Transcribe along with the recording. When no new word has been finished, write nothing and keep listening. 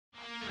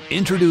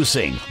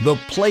Introducing the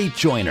Plate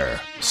Joiner.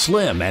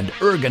 Slim and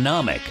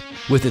ergonomic.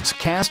 With its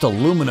cast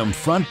aluminum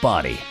front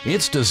body,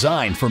 it's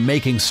designed for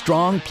making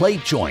strong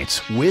plate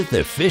joints with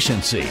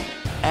efficiency,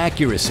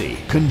 accuracy,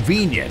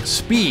 convenience,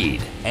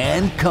 speed,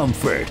 and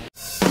comfort.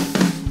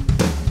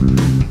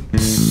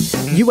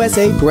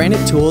 USA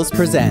Granite Tools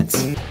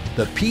presents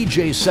The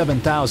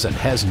PJ7000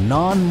 has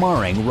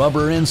non-marring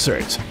rubber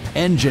inserts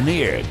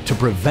engineered to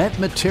prevent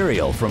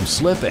material from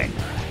slipping.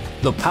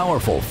 The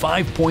powerful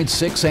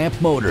 5.6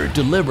 amp motor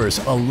delivers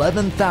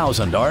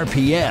 11,000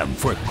 RPM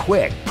for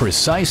quick,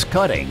 precise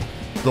cutting.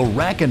 The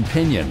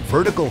rack-and-pinion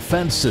vertical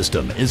fence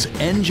system is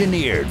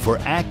engineered for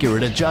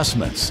accurate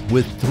adjustments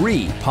with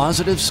 3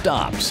 positive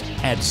stops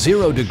at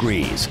 0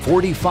 degrees,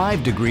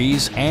 45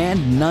 degrees,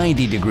 and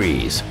 90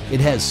 degrees.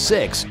 It has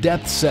 6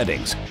 depth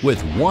settings with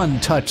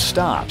 1 touch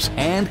stops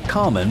and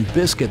common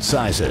biscuit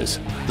sizes.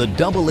 The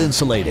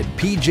double-insulated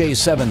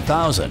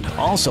PJ7000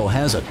 also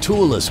has a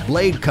toolless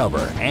blade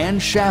cover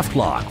and shaft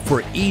lock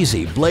for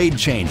easy blade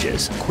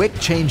changes. Quick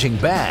changing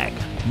bag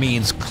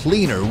means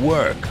cleaner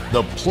work.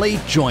 The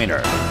Plate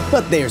Joiner.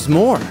 But there's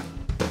more.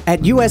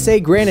 At USA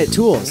Granite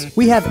Tools,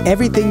 we have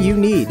everything you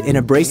need in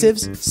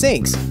abrasives,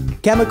 sinks,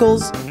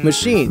 chemicals,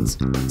 machines,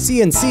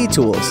 CNC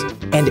tools,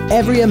 and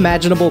every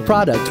imaginable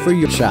product for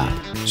your shop.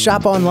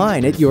 Shop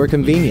online at your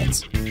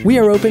convenience. We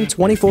are open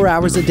 24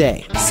 hours a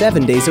day,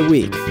 7 days a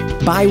week.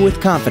 Buy with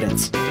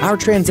confidence. Our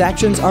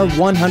transactions are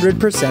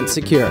 100%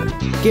 secure.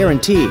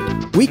 Guaranteed.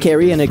 We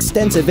carry an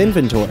extensive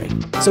inventory,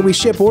 so we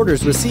ship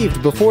orders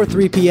received before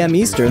 3 p.m.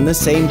 Eastern the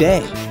same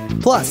day.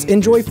 Plus,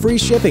 enjoy free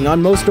shipping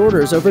on most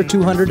orders over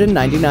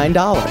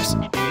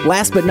 $299.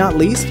 Last but not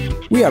least,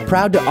 we are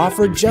proud to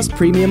offer just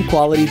premium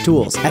quality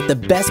tools at the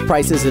best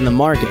prices in the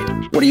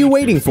market. What are you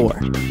waiting for?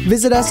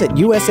 Visit us at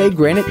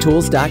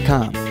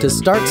usagranitetools.com to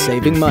start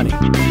saving money.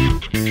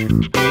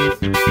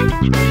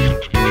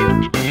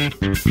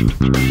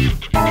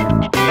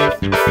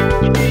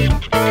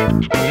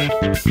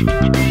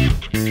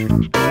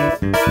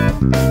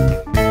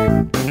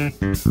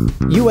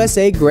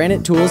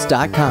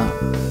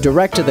 usagranitetools.com.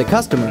 Direct to the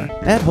customer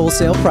at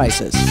wholesale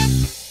prices.